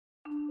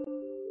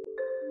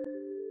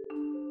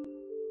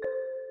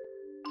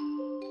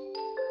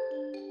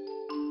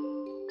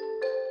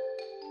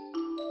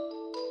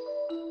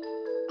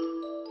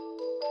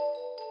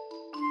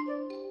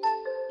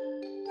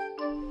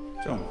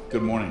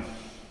Good morning.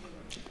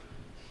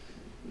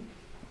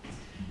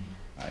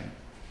 I'm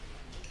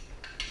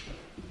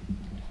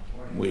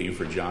waiting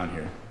for John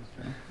here.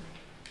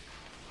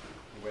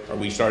 Are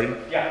we starting?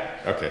 Yeah.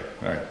 Okay.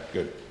 All right.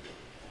 Good.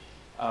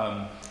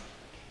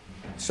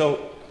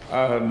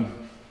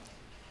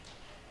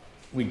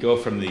 We go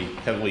from the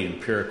heavily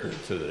empirical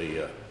to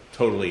the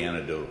totally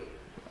anecdotal.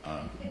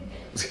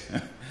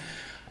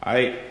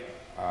 I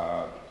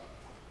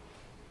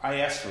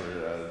asked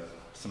for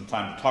some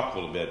time to talk a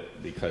little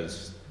bit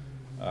because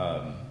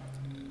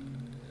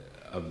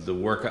of the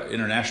work,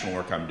 international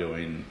work I'm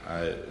doing.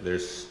 There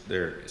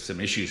are some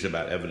issues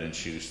about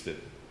evidence use that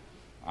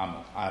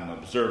I'm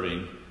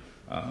observing,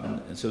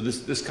 and so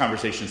this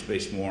conversation is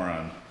based more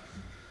on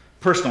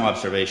personal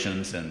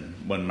observations, and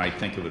one might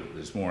think of it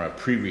as more a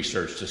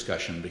pre-research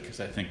discussion because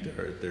I think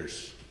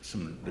there's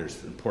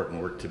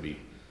important work to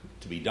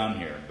be done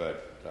here.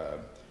 But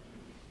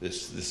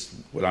this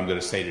what I'm going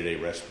to say today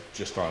rests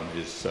just on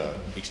is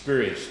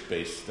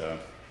experience-based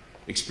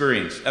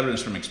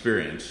evidence from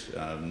experience,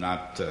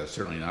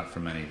 certainly not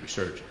from any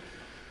research.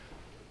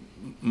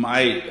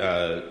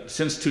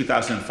 Since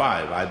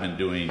 2005, I've been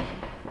doing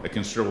a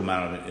considerable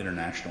amount of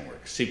international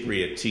work.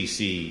 CPRE at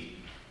TC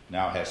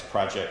now has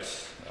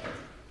projects,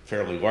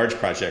 fairly large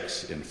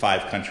projects in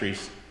 5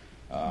 countries,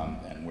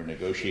 and we're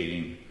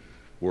negotiating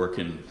work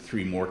in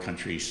 3 more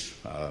countries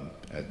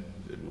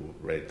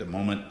right at the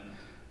moment.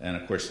 And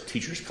of course,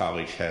 Teachers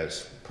College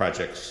has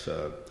projects,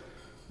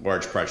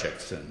 large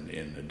projects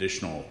in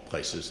additional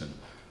places, and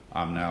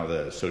I'm now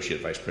the Associate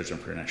Vice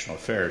President for International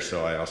Affairs,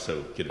 so I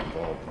also get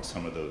involved in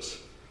some of those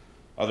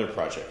other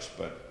projects.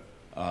 But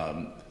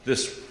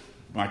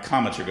my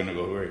comments are going to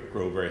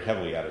grow very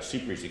heavily out of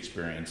CPRE's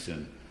experience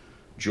in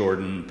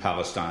Jordan,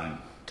 Palestine,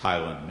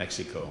 Thailand,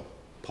 Mexico,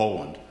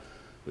 Poland,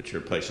 which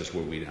are places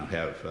where we now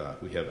have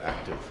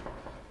active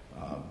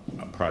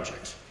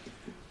projects.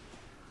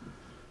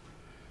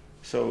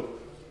 So,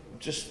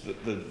 just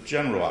the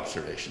general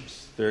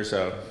observations.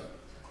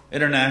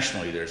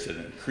 Internationally, there's an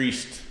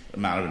increased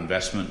amount of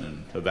investment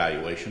and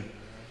evaluation.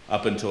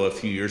 Up until a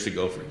few years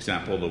ago, for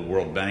example, the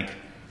World Bank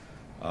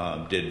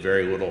did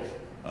very little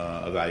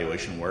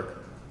evaluation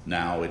work.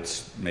 Now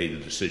it's made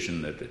the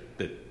decision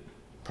that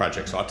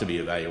projects ought to be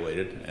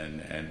evaluated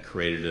and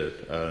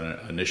created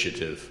an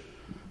initiative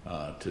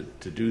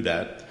to do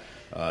that.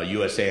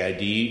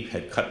 USAID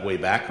had cut way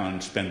back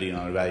on spending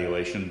on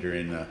evaluation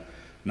during the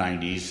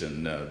 90s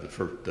and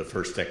the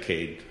first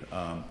decade,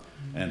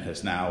 and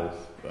has now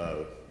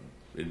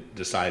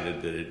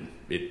decided that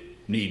it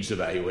needs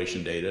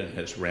evaluation data and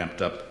has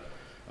ramped up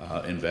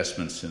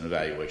investments in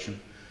evaluation.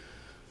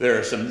 There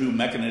are some new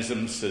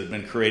mechanisms that have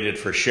been created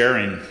for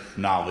sharing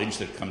knowledge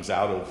that comes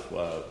out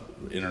of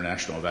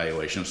international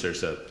evaluations.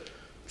 There's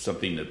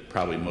something that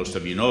probably most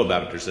of you know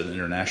about. There's an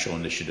international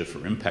initiative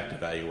for impact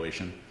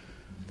evaluation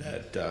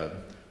that,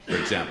 for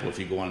example, if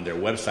you go on their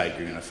website,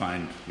 you're going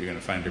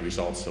to find the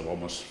results of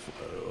almost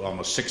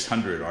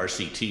 600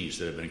 RCTs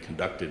that have been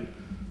conducted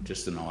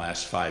just in the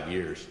last 5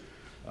 years.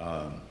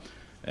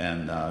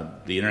 And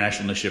the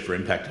International Initiative for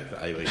Impact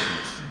Evaluation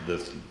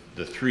is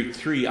the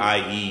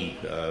 3IE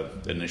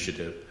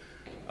initiative.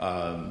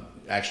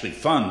 Actually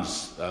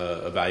funds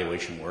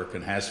evaluation work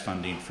and has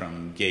funding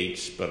from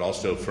Gates, but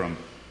also from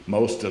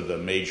most of the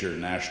major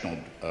national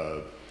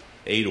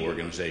aid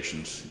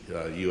organizations,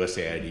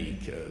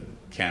 USAID,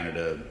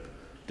 Canada,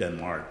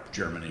 Denmark,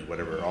 Germany,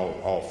 whatever,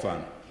 all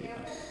fund.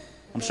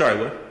 I'm sorry,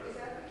 what? Is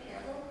that the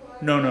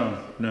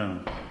Campbell? No.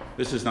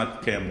 This is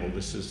not Campbell.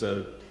 This is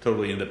a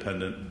totally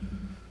independent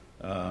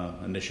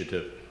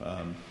initiative.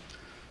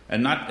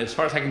 And not, as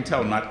far as I can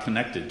tell, not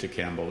connected to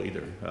Campbell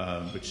either,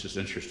 which is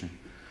interesting.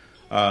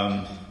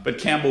 But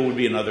Campbell would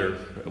be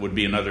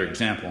another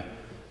example.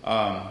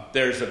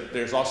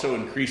 There's also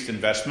increased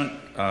investment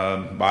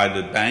by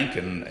the bank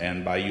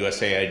and by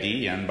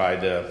USAID and by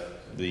the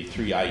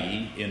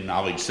 3IE in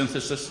knowledge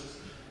synthesis,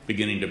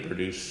 beginning to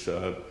produce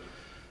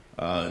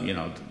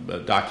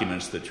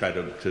documents that try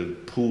to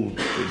pool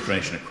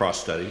information across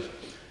studies.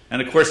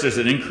 And of course, there's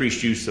an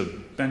increased use of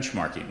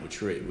benchmarking,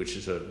 which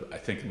is I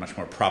think a much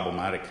more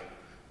problematic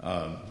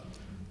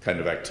kind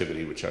of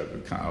activity, which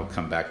I'll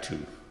come back to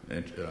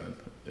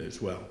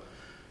as well.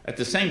 At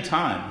the same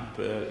time,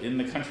 in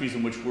the countries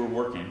in which we're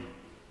working,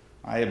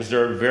 I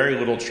observe very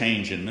little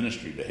change in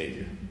ministry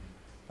behavior.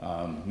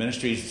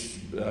 Ministries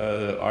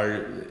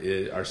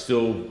are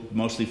still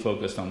mostly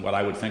focused on what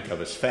I would think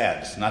of as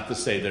fads. Not to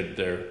say that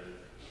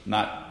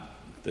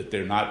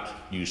they're not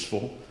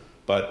useful,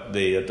 but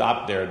they're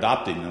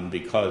adopting them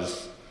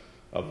because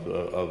of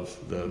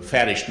the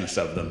faddishness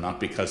of them, not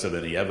because of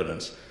any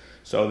evidence.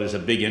 So there's a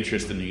big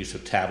interest in the use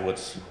of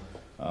tablets,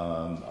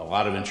 a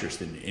lot of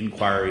interest in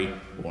inquiry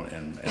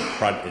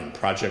and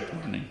project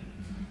learning,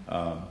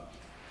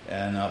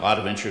 and a lot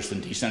of interest in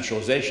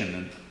decentralization.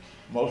 And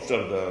most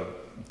of the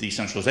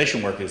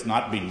decentralization work is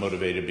not being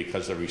motivated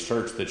because of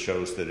research that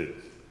shows that it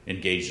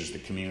engages the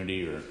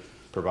community or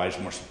provides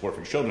more support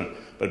for children,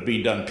 but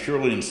being done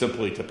purely and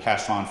simply to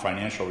pass on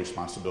financial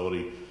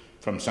responsibility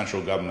from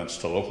central governments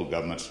to local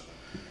governments,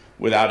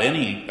 without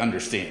any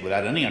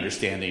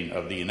understanding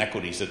of the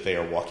inequities that they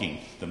are walking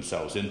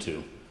themselves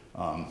into.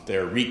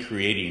 They're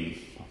recreating,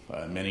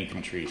 in many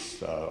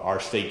countries, our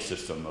state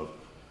system of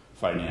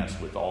finance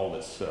with all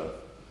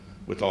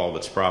of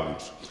its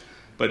problems.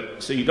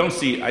 But so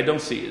I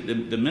don't see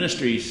the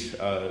ministries.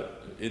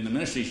 In the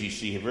ministries, you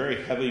see a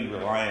very heavy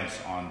reliance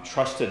on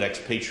trusted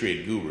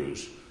expatriate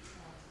gurus,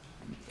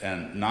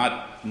 and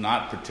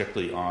not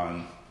particularly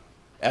on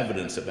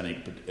evidence of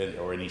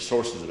any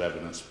sources of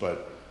evidence,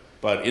 but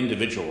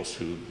individuals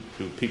who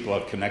people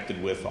have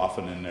connected with,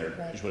 often in their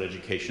graduate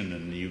education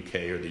in the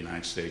UK or the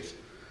United States.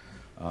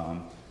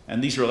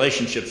 And these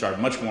relationships are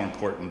much more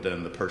important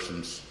than the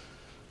person's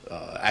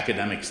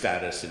academic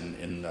status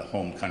in the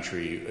home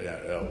country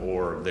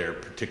or their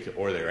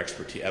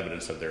expertise,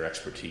 evidence of their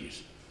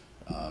expertise.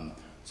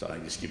 So I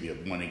can just give you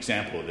one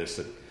example of this.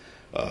 We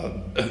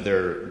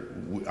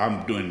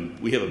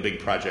have a big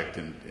project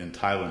in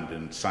Thailand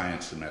in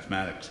science and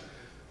mathematics.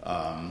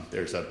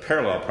 There's a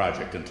parallel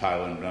project in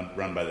Thailand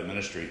run by the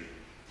ministry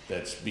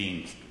that's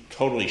being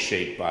totally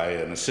shaped by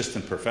an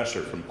assistant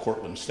professor from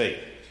Corcoran State,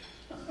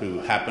 who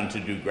happened to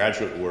do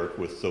graduate work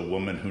with the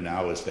woman who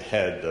now is the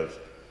head of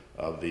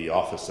the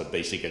Office of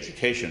Basic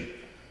Education.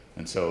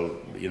 And so,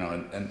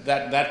 and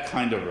that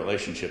kind of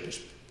relationship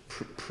is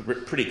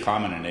pretty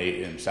common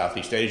in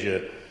Southeast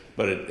Asia,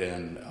 but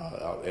and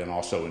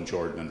also in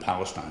Jordan and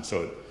Palestine.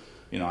 So,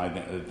 I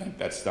think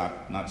that's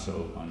not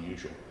so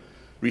unusual.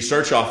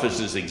 Research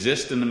offices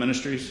exist in the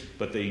ministries,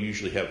 but they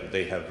usually have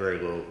very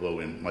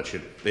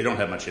they don't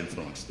have much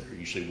influence. They're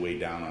usually way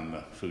down on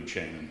the food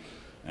chain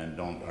and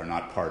are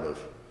not part of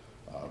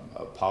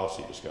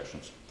policy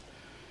discussions.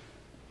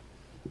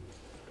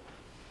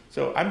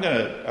 So I'm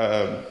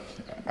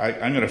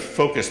going to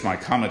focus my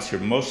comments here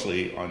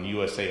mostly on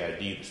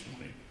USAID this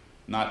morning,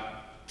 not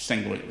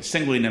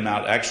singling them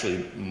out,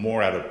 actually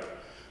more out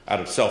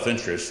of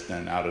self-interest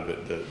than out of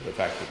the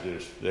fact that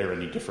they're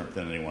any different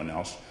than anyone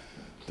else.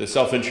 The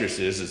self-interest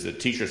is that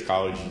Teachers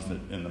College is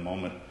in the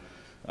moment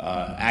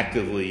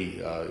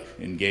actively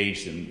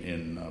engaged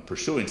in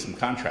pursuing some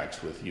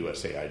contracts with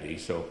USAID.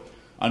 So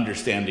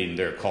understanding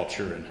their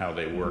culture and how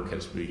they work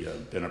has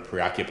been a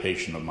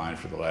preoccupation of mine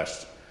for the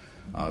last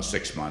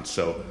 6 months.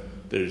 So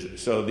they're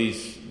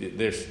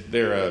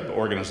an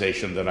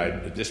organization that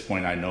at this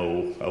point I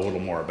know a little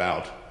more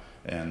about,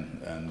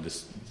 and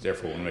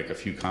therefore want to make a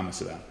few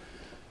comments about.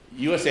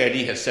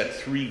 USAID has set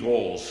 3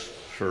 goals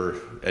for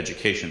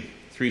education,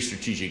 3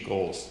 strategic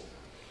goals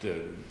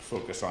to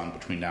focus on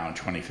between now and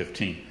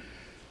 2015.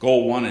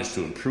 Goal 1 is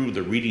to improve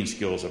the reading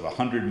skills of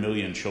 100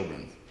 million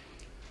children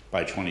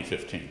by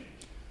 2015.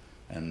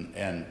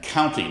 And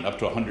counting up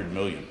to 100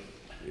 million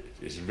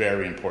is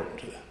very important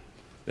to them.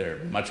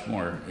 They're much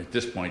more, at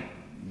this point,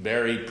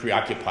 very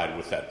preoccupied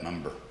with that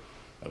number,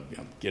 of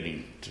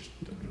getting to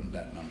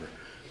that number.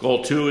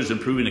 Goal 2 is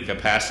improving the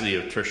capacity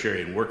of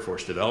tertiary and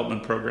workforce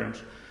development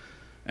programs.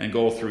 And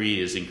goal 3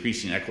 is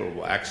increasing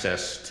equitable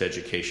access to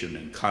education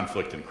in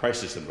conflict and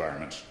crisis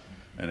environments.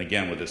 And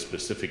again, with a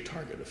specific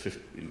target of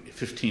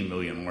 15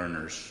 million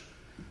learners.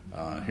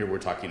 Here we're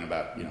talking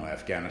about,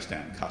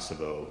 Afghanistan,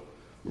 Kosovo,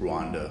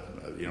 Rwanda,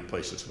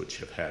 places which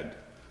have had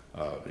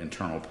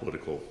internal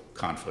political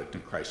conflict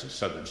and crisis,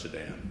 Southern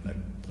Sudan,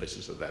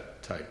 places of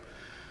that type.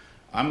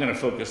 I'm going to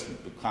focus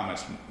the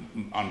comments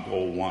on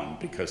goal 1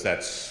 because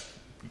that's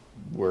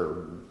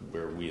where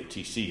we at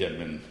TC have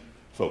been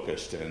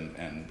focused,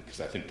 and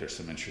because I think there's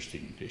some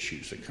interesting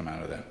issues that come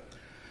out of that.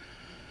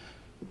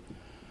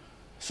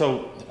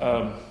 So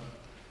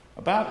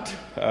about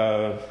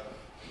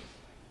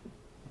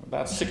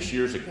 6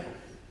 years ago,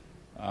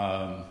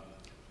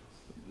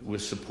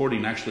 was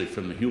supporting actually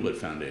from the Hewlett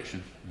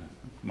Foundation.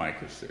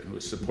 Mike was there. It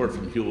was support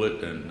from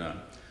Hewlett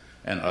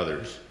and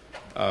others.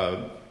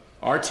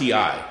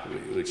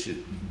 RTI, which is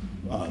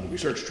the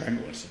Research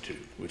Triangle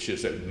Institute, which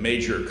is a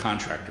major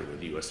contractor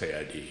with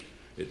USAID.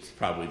 It's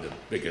probably the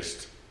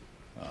biggest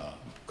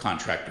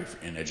contractor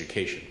in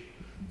education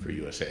for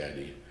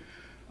USAID.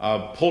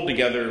 Pulled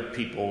together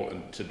people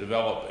to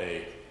develop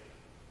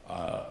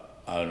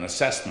an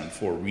assessment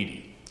for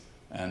reading.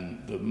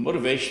 And the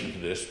motivation for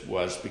this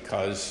was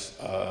because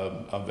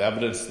of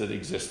evidence that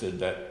existed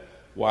that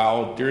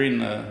while during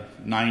the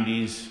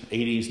 90s,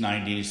 80s,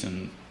 90s,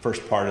 and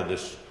first part of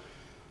this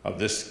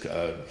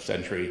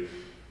century,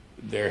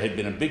 there had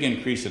been a big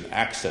increase in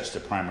access to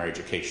primary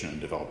education in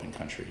developing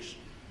countries.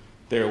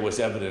 There was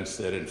evidence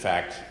that, in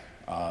fact,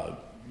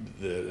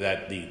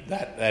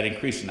 that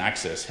increase in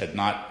access had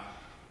not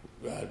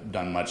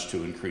done much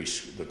to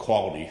increase the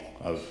quality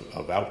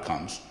of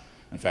outcomes.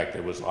 In fact,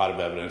 there was a lot of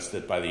evidence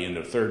that by the end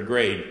of 3rd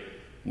grade,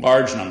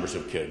 large numbers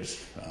of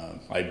kids,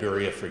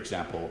 Liberia, for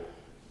example,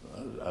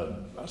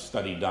 a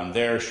study done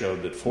there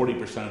showed that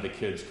 40% of the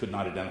kids could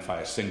not identify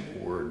a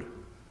single word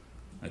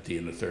at the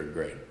end of 3rd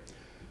grade.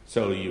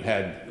 So you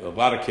had a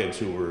lot of kids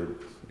who were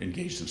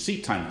engaged in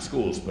seat time in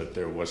schools, but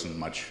there wasn't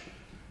much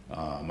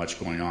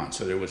going on.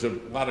 So there was a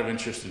lot of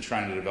interest in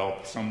trying to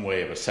develop some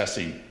way of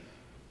assessing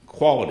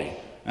quality.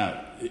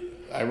 Now,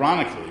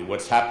 ironically,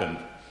 what's happened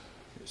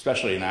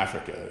especially in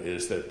Africa,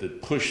 is that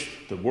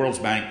the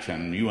World Bank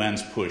and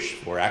UN's push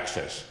for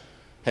access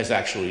has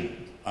actually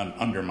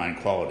undermined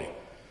quality.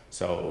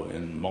 So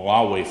in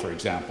Malawi, for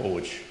example,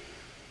 which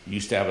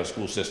used to have a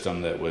school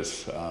system that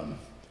was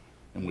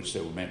in which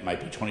there might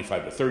be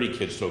 25 to 30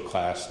 kids to a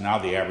class, now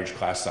the average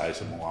class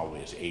size in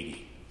Malawi is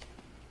 80.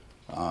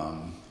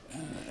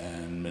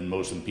 And in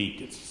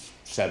Mozambique, it's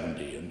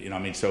 70. And I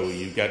mean, so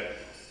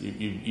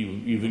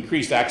you've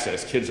increased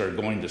access. Kids are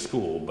going to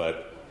school,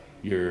 but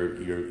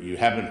you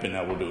haven't been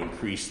able to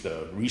increase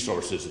the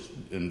resources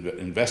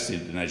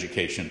invested in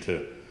education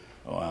to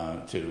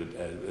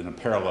in a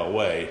parallel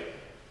way.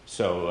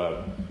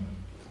 So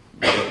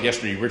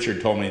yesterday,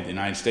 Richard told me in the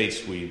United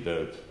States,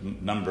 the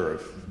number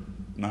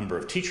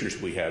of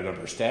teachers we have,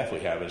 number of staff we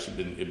have, has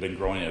been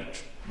growing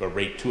at a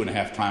rate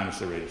 2.5 times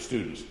the rate of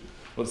students.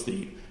 Well,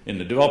 in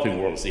the developing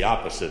world, it's the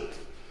opposite,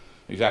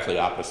 exactly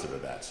opposite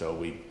of that. So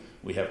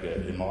we have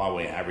in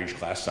Malawi an average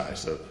class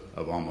size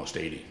of almost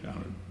 80. I'll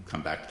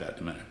come back to that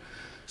in a minute.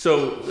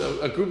 So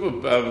a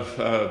group of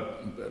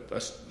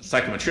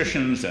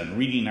psychometricians and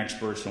reading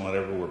experts and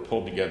whatever were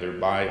pulled together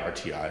by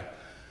RTI,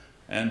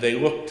 and they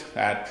looked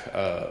at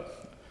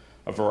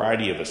a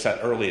variety of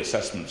early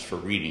assessments for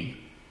reading,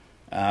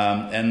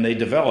 and they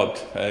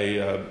developed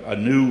a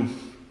new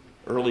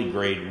early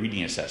grade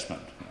reading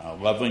assessment,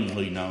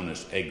 lovingly known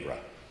as EGRA.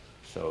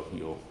 So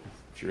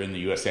if you're in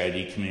the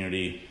USAID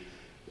community,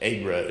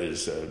 EGRA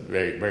is a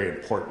very, very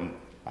important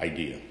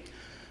idea.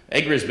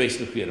 EGRA is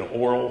basically an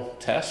oral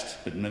test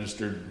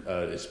administered.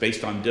 It's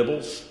based on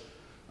dibbles.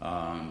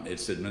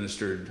 It's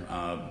administered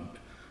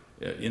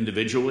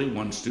individually,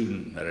 one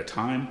student at a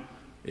time.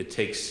 It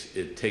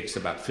takes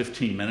about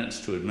 15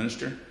 minutes to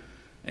administer,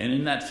 and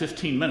in that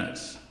 15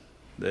 minutes,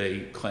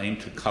 they claim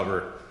to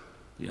cover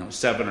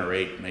 7 or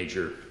 8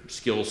 major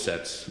skill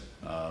sets,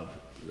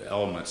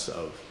 elements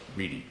of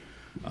reading,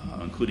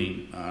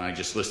 including I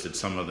just listed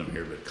some of them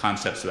here, but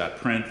concepts about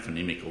print,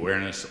 phonemic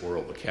awareness,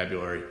 oral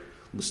vocabulary,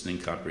 listening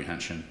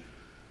comprehension,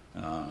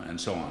 and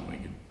so on. We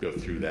could go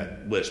through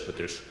that list, but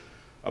there's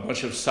a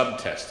bunch of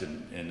subtests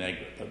in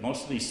EGRA. But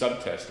most of these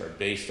subtests are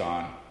based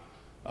on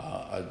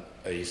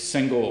a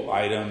single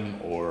item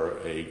or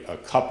a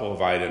couple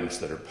of items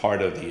that are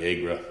part of the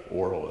EGRA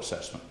oral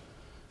assessment.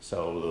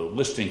 So the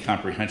listening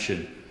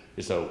comprehension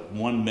is a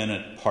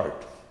 1-minute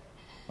part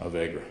of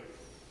EGRA.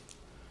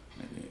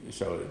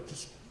 So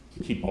just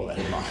keep all that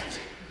in mind.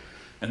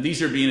 And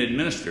these are being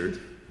administered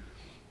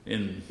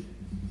in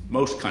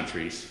most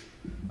countries,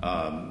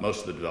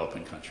 most of the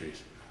developing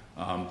countries,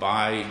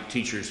 by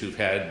teachers who've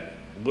had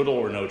little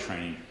or no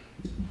training,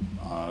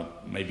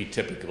 maybe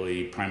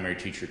primary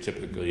teacher,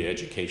 typically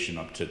education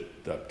up to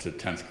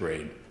 10th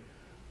grade,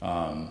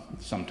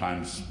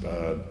 sometimes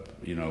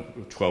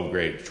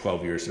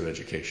 12 years of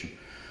education,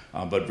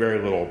 but very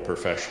little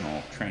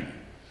professional training.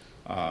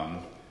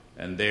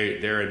 And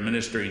they're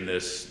administering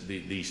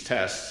these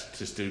tests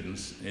to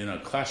students in a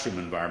classroom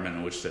environment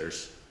in which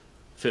there's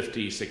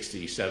 50,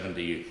 60,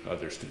 70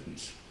 other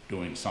students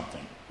doing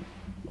something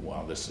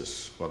while this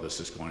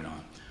is going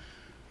on.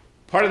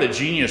 Part of the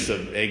genius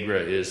of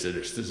EGRA is that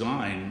it's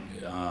designed,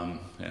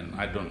 and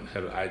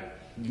I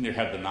neither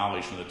have the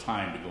knowledge nor the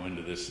time to go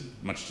into this in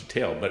much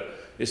detail, but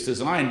it's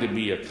designed to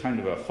be a kind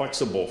of a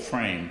flexible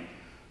frame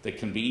that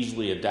can be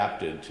easily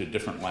adapted to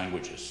different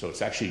languages. So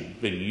it's actually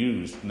been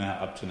used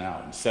up to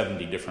now in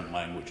 70 different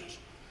languages.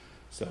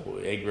 So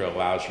EGRA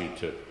allows you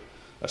to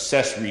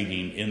assess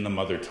reading in the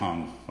mother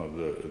tongue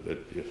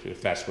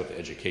if that's what the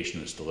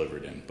education is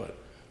delivered in. But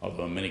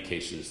although in many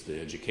cases the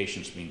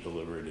education is being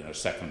delivered in a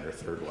second or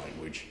third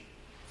language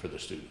for the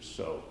students.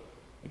 So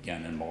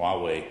again, in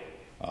Malawi,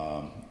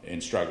 a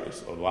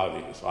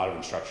lot of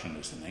instruction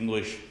is in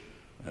English.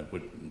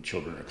 When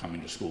children are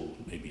coming to school,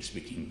 maybe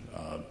speaking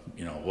a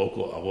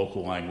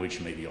local language,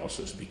 maybe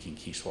also speaking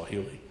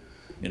Kiswahili.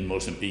 In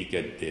Mozambique,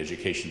 the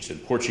education's in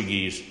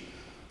Portuguese,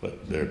 but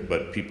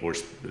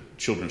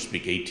children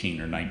speak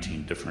 18 or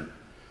 19 different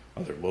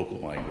other local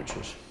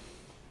languages.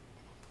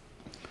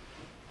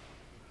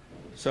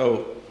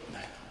 So,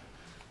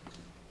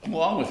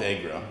 along with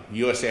EGRA,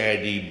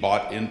 USAID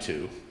bought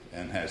into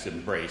and has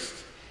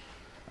embraced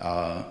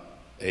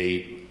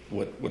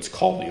what's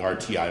called the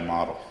RTI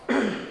model,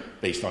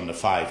 based on the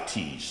 5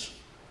 T's.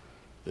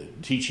 The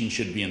teaching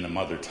should be in the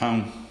mother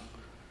tongue,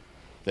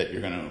 that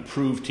you're going to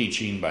improve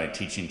teaching by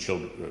teaching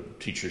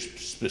teachers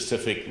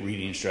specific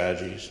reading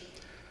strategies,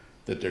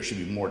 that there should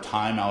be more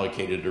time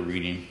allocated to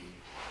reading,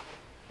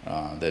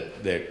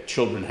 that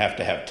children have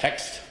to have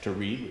text to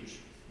read, which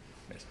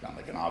it's not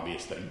like an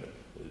obvious thing,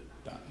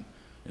 but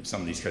in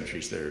some of these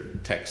countries their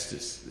text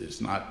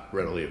is not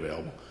readily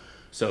available.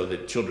 So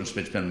that children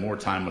spend more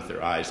time with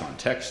their eyes on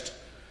text,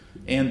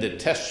 and that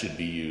tests should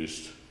be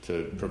used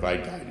to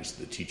provide guidance to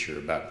the teacher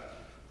about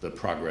the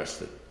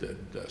progress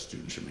that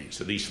students are making.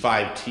 So these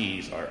 5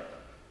 T's are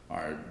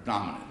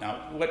dominant. Now,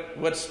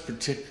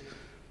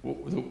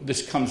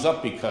 this comes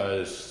up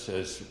because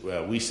as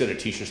we sit at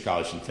Teachers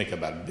College and think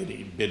about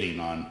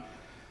bidding on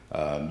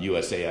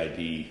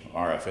USAID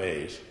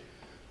RFAs,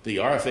 the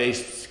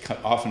RFAs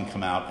often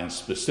come out and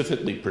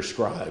specifically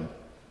prescribe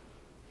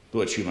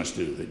what you must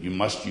do, that you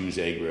must use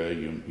AGRA,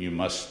 you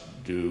must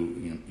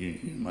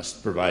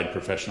provide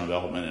professional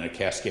development in a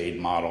cascade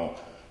model.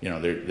 The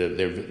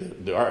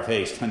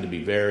RFAs tend to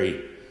be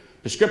very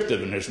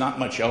prescriptive, and there's not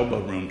much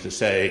elbow room to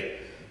say,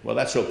 well,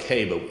 that's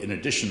okay, but in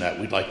addition to that,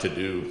 we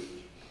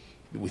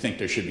think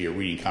there should be a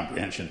reading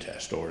comprehension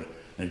test, or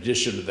in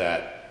addition to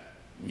that,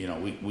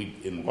 we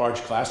in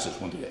large classes,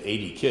 when we get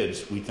 80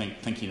 kids, we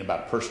thinking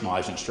about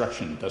personalized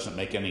instruction doesn't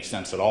make any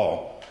sense at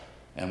all,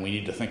 and we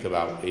need to think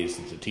about ways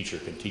that the teacher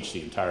can teach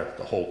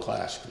the whole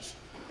class. Because,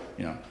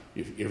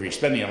 if you're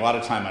spending a lot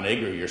of time on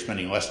AGRA, you're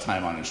spending less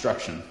time on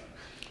instruction,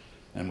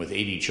 and with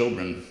 80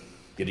 children,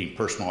 getting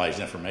personalized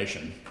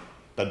information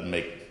doesn't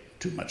make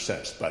too much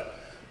sense. But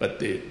at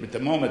the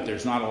moment,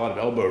 there's not a lot of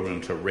elbow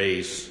room to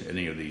raise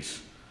any of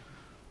these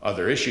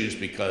other issues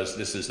because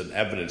this is an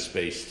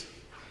evidence-based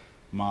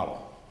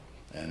model.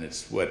 And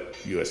it's what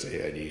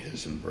USAID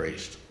has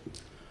embraced.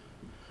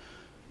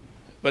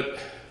 But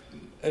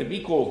of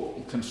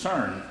equal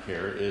concern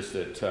here is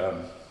that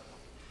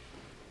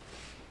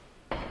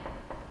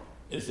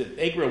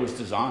AGRA was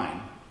designed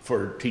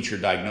for teacher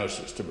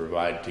diagnosis to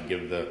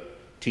give the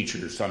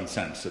teacher some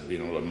sense of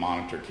being able to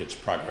monitor kids'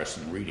 progress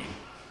in reading.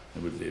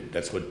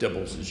 That's what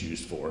DIBELS is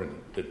used for, and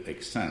it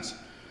makes sense.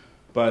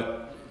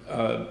 But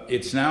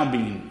it's now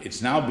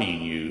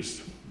being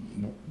used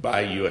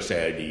by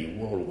USAID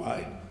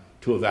worldwide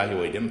to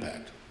evaluate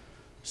impact.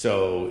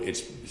 So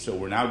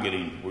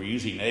we're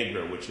using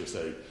AGRA, which is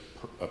a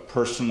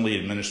personally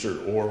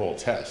administered oral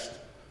test,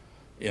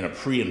 in a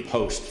pre and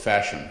post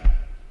fashion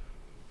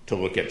to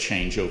look at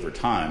change over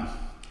time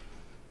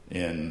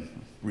in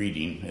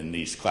reading in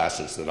these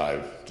classes that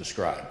I've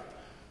described.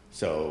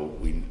 So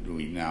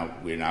we're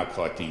now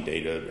collecting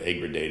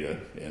AGRA data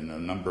in a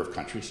number of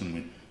countries,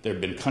 and there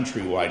have been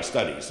countrywide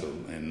studies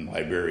in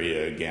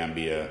Liberia,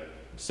 Gambia,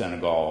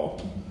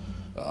 Senegal,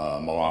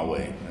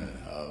 Malawi,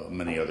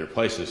 many other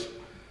places.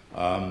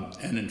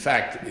 And in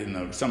fact,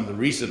 in some of the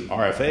recent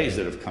RFAs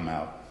that have come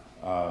out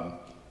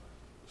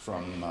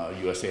from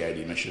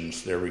USAID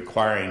missions, they're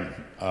requiring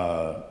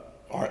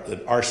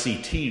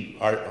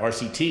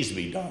RCTs to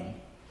be done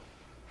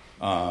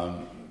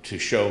to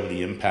show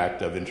the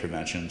impact of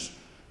interventions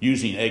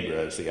using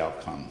AGRA as the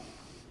outcome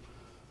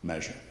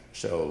measure.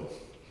 So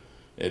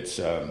it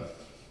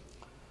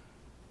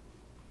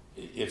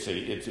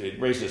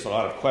raises a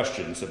lot of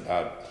questions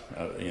about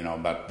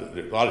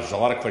there's a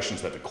lot of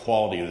questions about the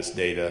quality of this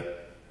data,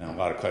 and a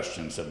lot of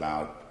questions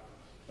about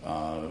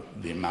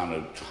the amount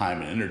of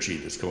time and energy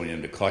that's going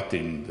into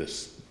collecting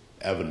this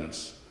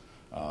evidence,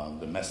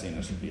 the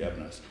messiness of the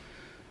evidence.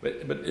 But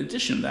in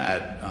addition to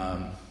that,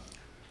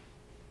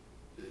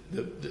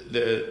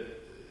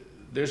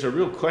 there's a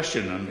real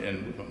question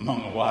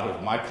among a lot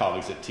of my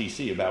colleagues at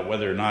TC about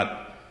whether or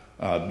not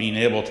being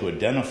able to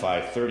identify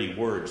 30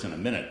 words in a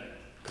minute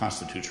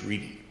constitutes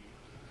reading.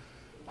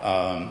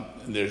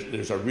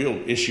 There's a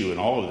real issue in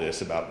all of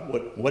this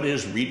about what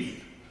is reading.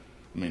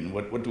 I mean,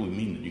 what do we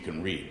mean that you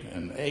can read?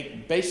 And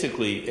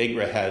basically,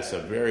 AGRA has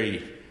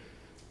the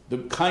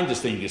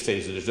kindest thing you can say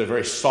is that there's a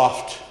very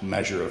soft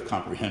measure of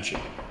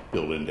comprehension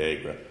built into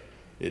AGRA.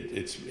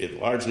 It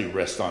largely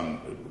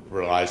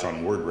relies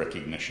on word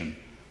recognition,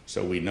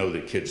 so we know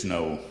that kids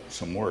know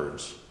some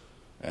words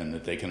and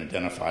that they can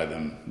identify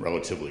them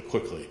relatively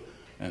quickly.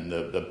 And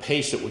the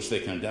pace at which they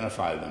can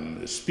identify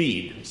them is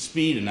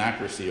speed and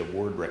accuracy of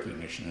word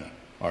recognition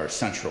are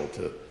central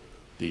to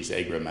these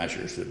AGRA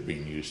measures that are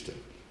being used to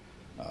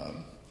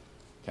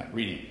count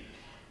reading.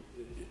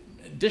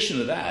 In addition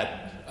to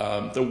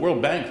that, the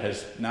World Bank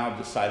has now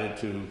decided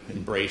to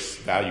embrace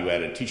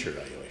value-added teacher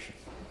evaluation.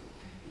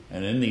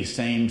 And in these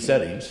same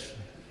settings,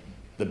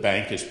 the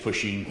bank is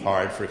pushing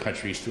hard for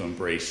countries to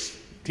embrace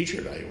teacher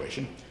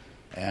evaluation.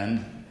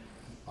 And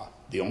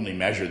the only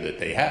measure that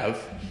they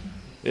have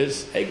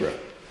is AGRA.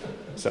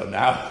 So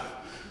now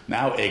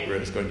AGRA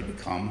is going to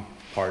become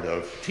part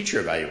of teacher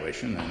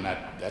evaluation, and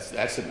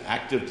that's an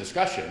active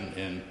discussion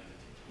in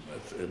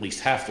at least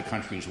half the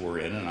countries we're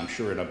in, and I'm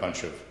sure in a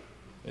bunch of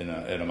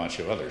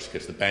others,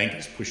 because the bank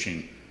is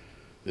pushing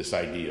this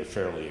idea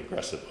fairly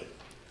aggressively.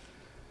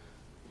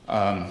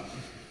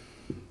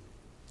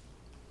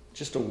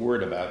 Just a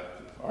word about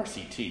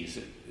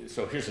RCTs.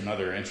 So here's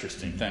another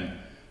interesting thing.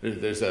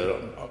 There's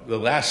the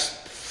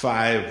last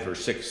 5 or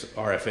 6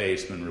 RFAs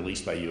have been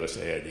released by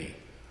USAID.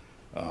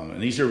 And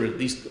these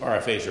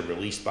RFAs are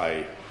released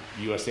by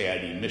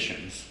USAID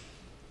missions,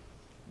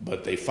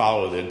 but they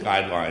follow the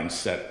guidelines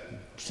set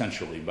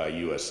centrally by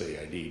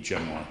USAID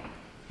generally.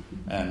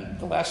 And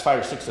the last 5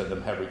 or 6 of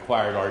them have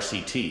required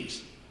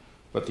RCTs.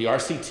 But the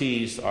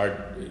RCTs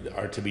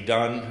are to be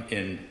done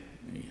in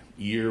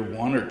year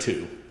 1 or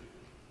 2,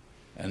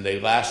 and they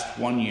last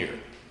 1 year.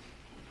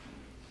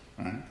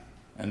 Right?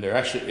 And they're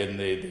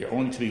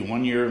only to be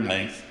 1 year in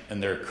length,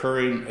 and they're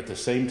occurring at the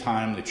same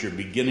time that you're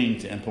beginning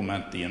to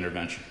implement the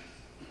intervention.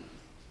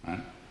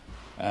 Right?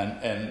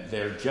 And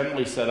they're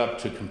generally set up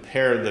to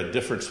compare the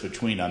difference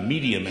between a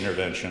medium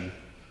intervention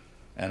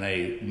and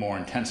a more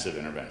intensive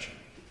intervention.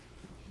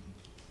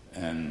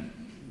 and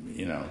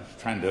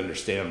trying to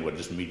understand what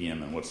is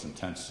medium and what's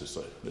intense is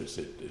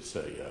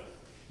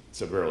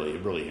it's a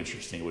really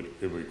interesting.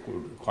 It would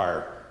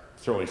require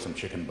throwing some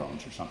chicken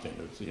bones or something.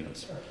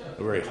 It's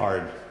a very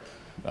hard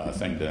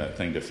thing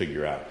to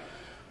figure out.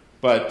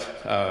 But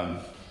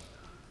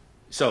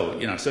so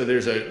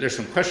there's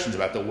some questions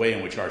about the way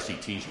in which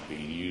RCTs are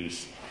being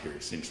used here.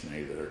 It seems to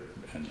me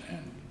and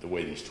the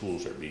way these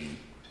tools are being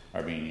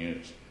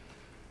used.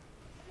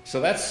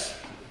 So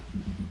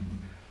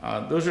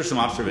those are some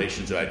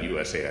observations about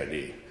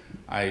USAID.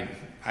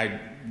 I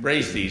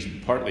raised these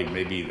partly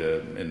maybe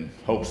in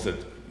hopes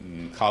that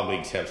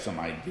colleagues have some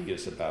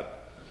ideas about.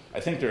 I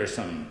think there's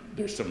some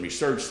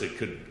research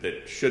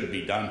that should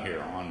be done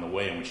here on the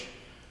way in which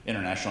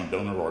international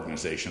donor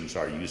organizations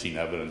are using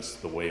evidence,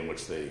 the way in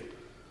which they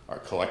are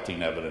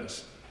collecting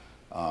evidence,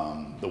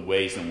 the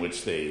ways in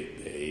which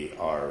they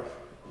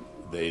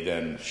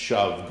then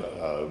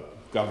shove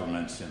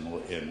governments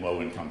in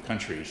low-income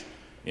countries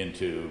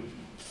into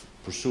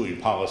pursuing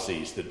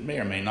policies that may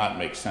or may not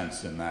make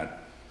sense in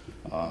that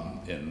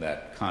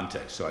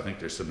context. So I think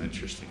there's some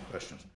interesting questions.